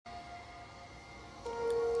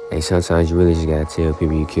Hey, sometimes you really just gotta tell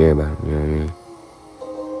people you care about them, you know what I mean?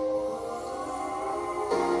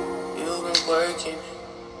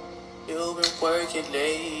 You've been working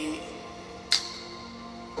late,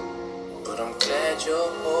 but I'm glad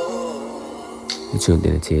you're home. You tuned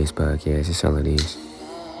in to TezPodcast, that's all it is.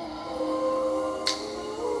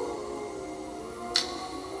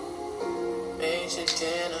 Made your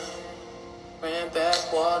dinner, ran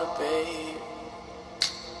back water, babe.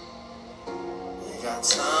 We got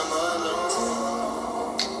time alone.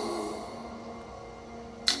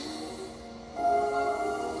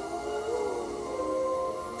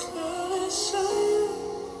 Girl, it's so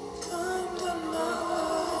kinda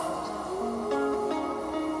nice,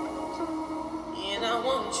 and I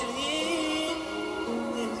want you here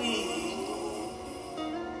with me.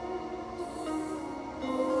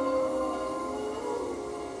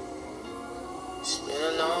 It's been a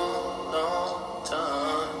long, long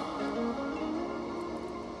time.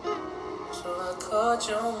 So I called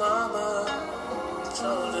your mama,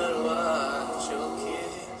 told her to watch your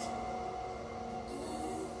kids.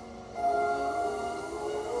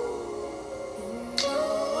 No,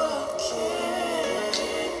 I can't.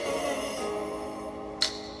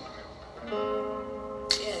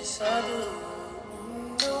 Yes, I do.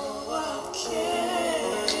 No, I can't.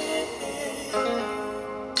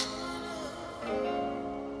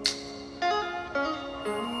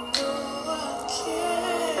 No, I can't.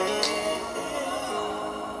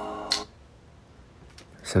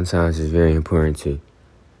 Sometimes it's very important to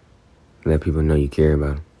let people know you care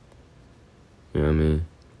about them. You know what I mean?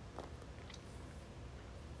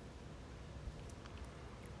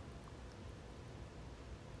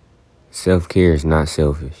 Self-care is not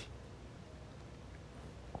selfish.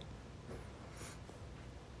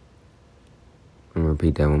 I'm gonna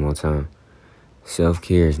repeat that one more time.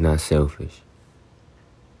 Self-care is not selfish.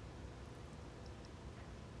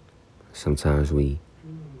 Sometimes we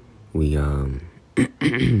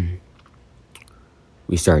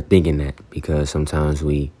start thinking that because sometimes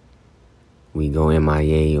we go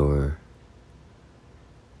MIA or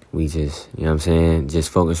we just, you know what I'm saying,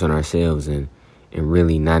 just focus on ourselves and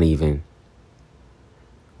really not even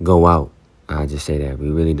go out. I'll just say that. We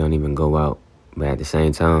really don't even go out. But at the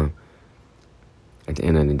same time, at the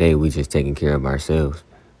end of the day, we just taking care of ourselves.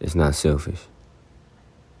 It's not selfish.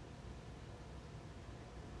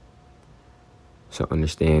 So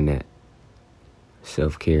understand that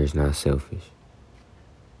self-care is not selfish.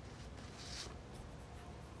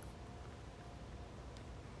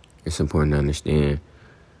 It's important to understand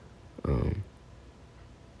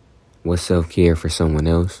what self-care for someone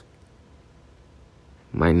else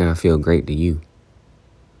might not feel great to you.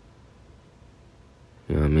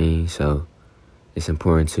 You know what I mean? So it's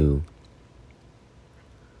important to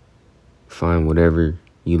find whatever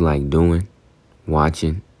you like doing,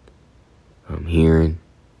 watching, hearing.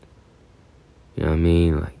 You know what I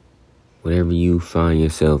mean? Like whatever you find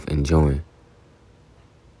yourself enjoying,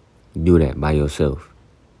 do that by yourself.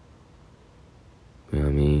 You know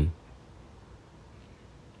what I mean?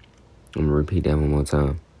 I'm gonna repeat that one more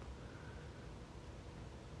time.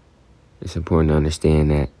 It's important to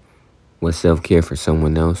understand that what self-care for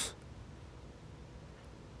someone else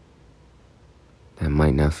that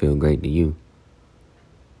might not feel great to you.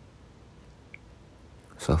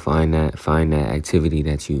 So find that activity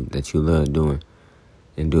that you love doing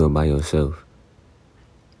and do it by yourself.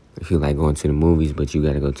 If you like going to the movies, but you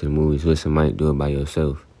gotta go to the movies with somebody, do it by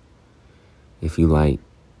yourself. If you like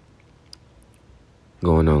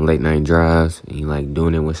going on late night drives and you like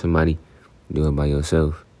doing it with somebody, do it by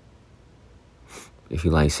yourself. If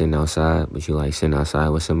you like sitting outside, but you like sitting outside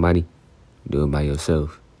with somebody, do it by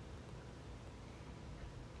yourself.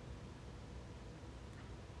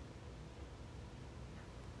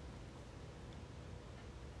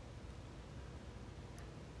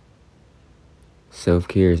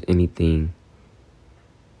 Self-care is anything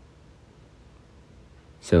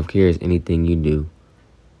you do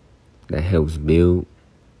that helps build,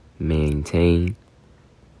 maintain,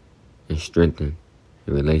 and strengthen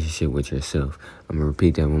your relationship with yourself. I'm going to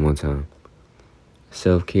repeat that one more time.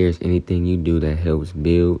 Self-care is anything you do that helps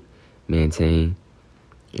build, maintain,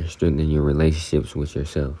 and strengthen your relationships with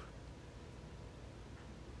yourself.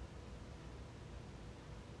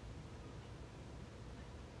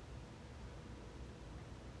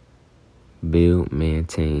 Build,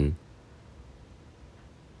 maintain,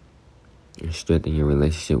 and strengthen your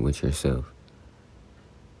relationship with yourself.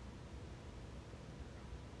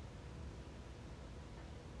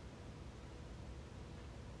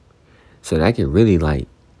 So that could really like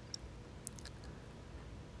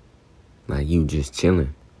you just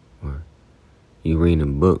chilling, or you reading a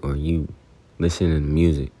book, or you listening to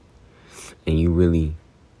music, and you really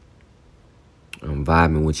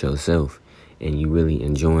vibing with yourself, and you really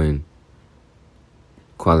enjoying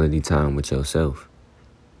quality time with yourself.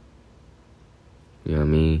 You know what I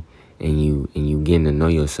mean? And you getting to know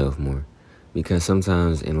yourself more. Because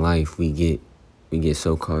sometimes in life we get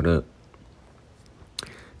so caught up,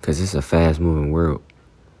 because it's a fast moving world,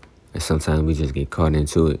 and sometimes we just get caught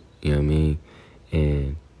into it. You know what I mean?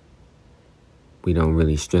 And we don't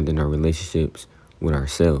really strengthen our relationships with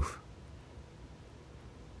ourselves.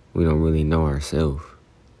 We don't really know ourselves.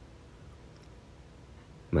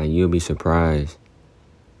 Like, you'll be surprised.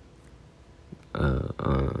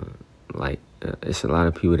 It's a lot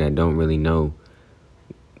of people that don't really know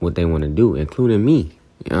what they want to do, including me.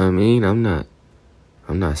 You know what I mean? I'm not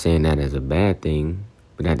saying that as a bad thing,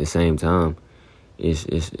 but at the same time,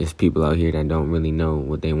 it's people out here that don't really know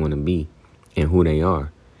what they want to be and who they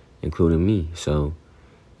are, including me. So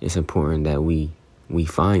it's important that we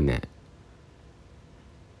find that.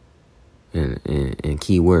 And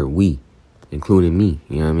key word, we, including me.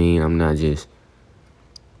 You know what I mean? I'm not just...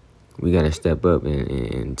 We got to step up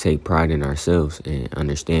and take pride in ourselves and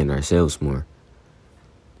understand ourselves more.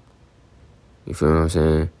 You feel what I'm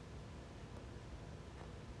saying?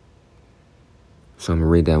 So I'm going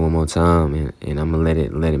to read that one more time, and I'm going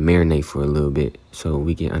to let it marinate for a little bit so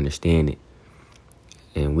we can understand it.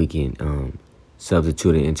 And we can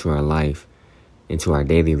substitute it into our life, into our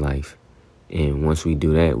daily life. And once we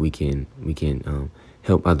do that, we can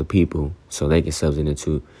help other people so they can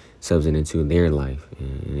substitute into their life,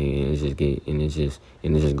 and it just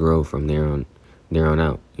grow from there on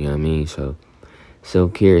out. You know what I mean? So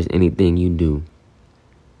self-care is anything you do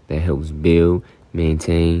that helps build,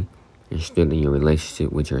 maintain, and strengthen your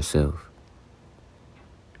relationship with yourself.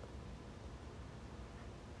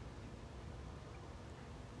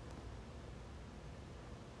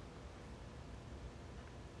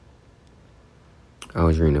 I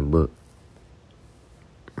was reading a book,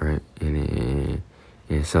 right, and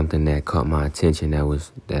something that caught my attention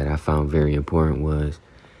that I found very important was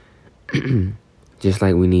just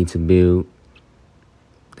like we need to build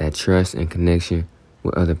that trust and connection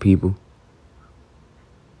with other people,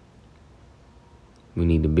 we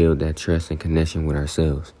need to build that trust and connection with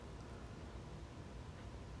ourselves.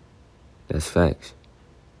 That's facts.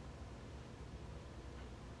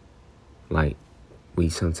 Like, we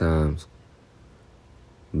sometimes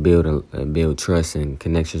build trust and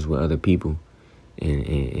connections with other people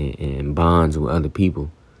and bonds with other people.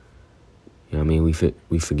 You know what I mean?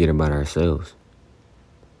 We forget about ourselves.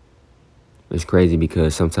 It's crazy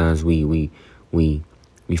because sometimes we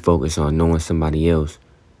focus on knowing somebody else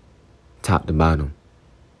top to bottom,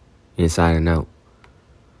 inside and out.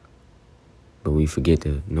 But we forget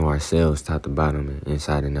to know ourselves top to bottom and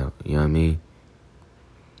inside and out. You know what I mean?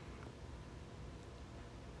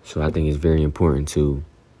 So I think it's very important to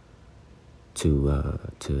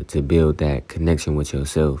build that connection with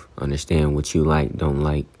yourself. Understand what you like, don't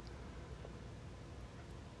like.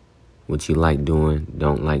 What you like doing,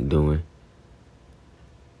 don't like doing.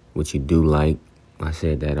 What you do like. I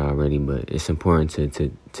said that already, but it's important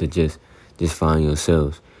to just find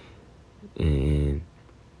yourselves and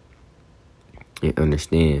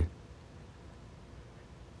understand.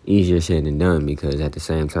 Easier said than done, because at the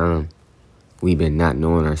same time, we've been not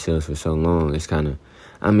knowing ourselves for so long. It's kind of,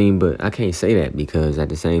 but I can't say that, because at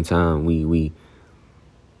the same time,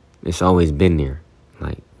 it's always been there.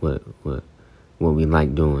 Like what we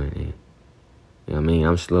like doing. And, you know what I mean?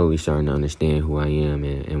 I'm slowly starting to understand who I am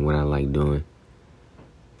and what I like doing.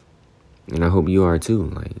 And I hope you are too.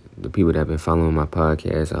 Like, the people that have been following my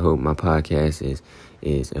podcast, I hope my podcast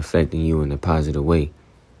is affecting you in a positive way.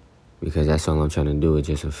 Because that's all I'm trying to do, is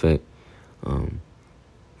just affect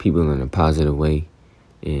people in a positive way.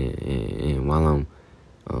 And while I'm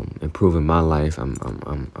improving my life, I'm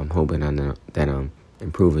hoping that I'm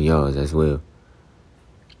improving yours as well.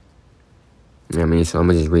 You know what I mean? So I'm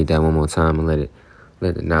gonna just read that one more time and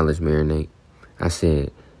let the knowledge marinate. I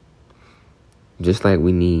said, just like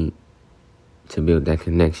we need to build that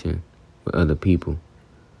connection with other people,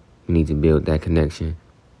 we need to build that connection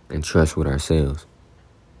and trust with ourselves.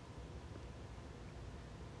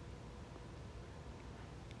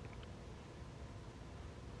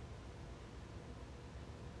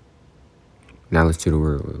 Knowledge to the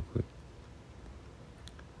world real quick.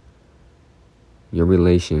 Your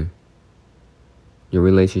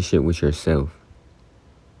relationship with yourself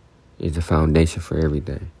is the foundation for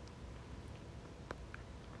everything.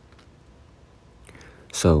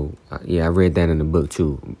 So, I read that in the book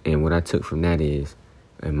too. And what I took from that is,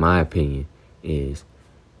 in my opinion, is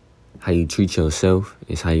how you treat yourself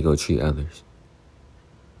is how you go treat others.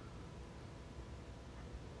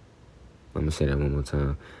 I'm going to say that one more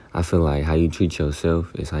time. I feel like how you treat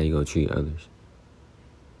yourself is how you go treat others.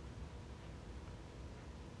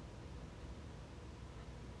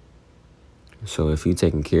 So if you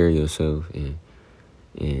taking care of yourself and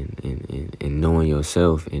knowing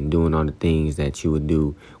yourself and doing all the things that you would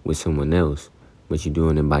do with someone else, but you're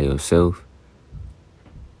doing it by yourself,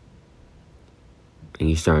 and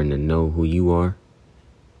you're starting to know who you are,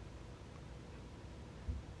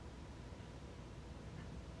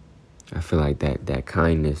 I feel like that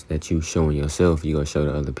kindness that you showing yourself, you gonna show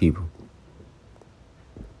to other people.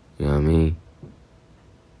 You know what I mean?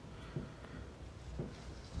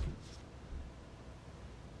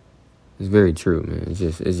 It's very true, man. It's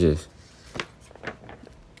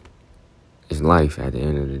life at the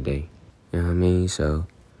end of the day. You know what I mean? So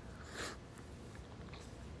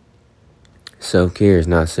self-care is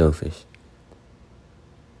not selfish.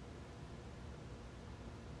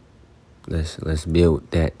 Let's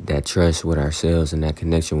build that trust with ourselves and that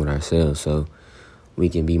connection with ourselves so we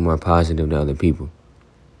can be more positive to other people.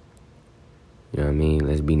 You know what I mean?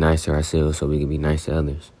 Let's be nice to ourselves so we can be nice to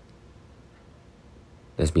others.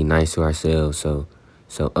 Let's be nice to ourselves so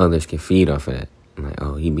others can feed off of that. Like,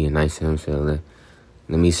 oh, he being nice to himself. Let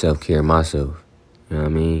me self-care myself. You know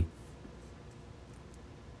what I mean?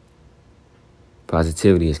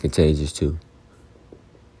 Positivity is contagious too.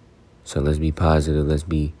 So let's be positive. Let's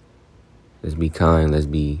be kind. Let's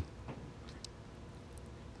be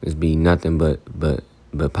nothing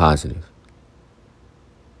but positive.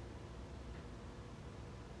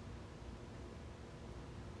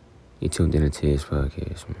 You tuned in to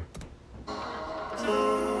TezPodcast, man.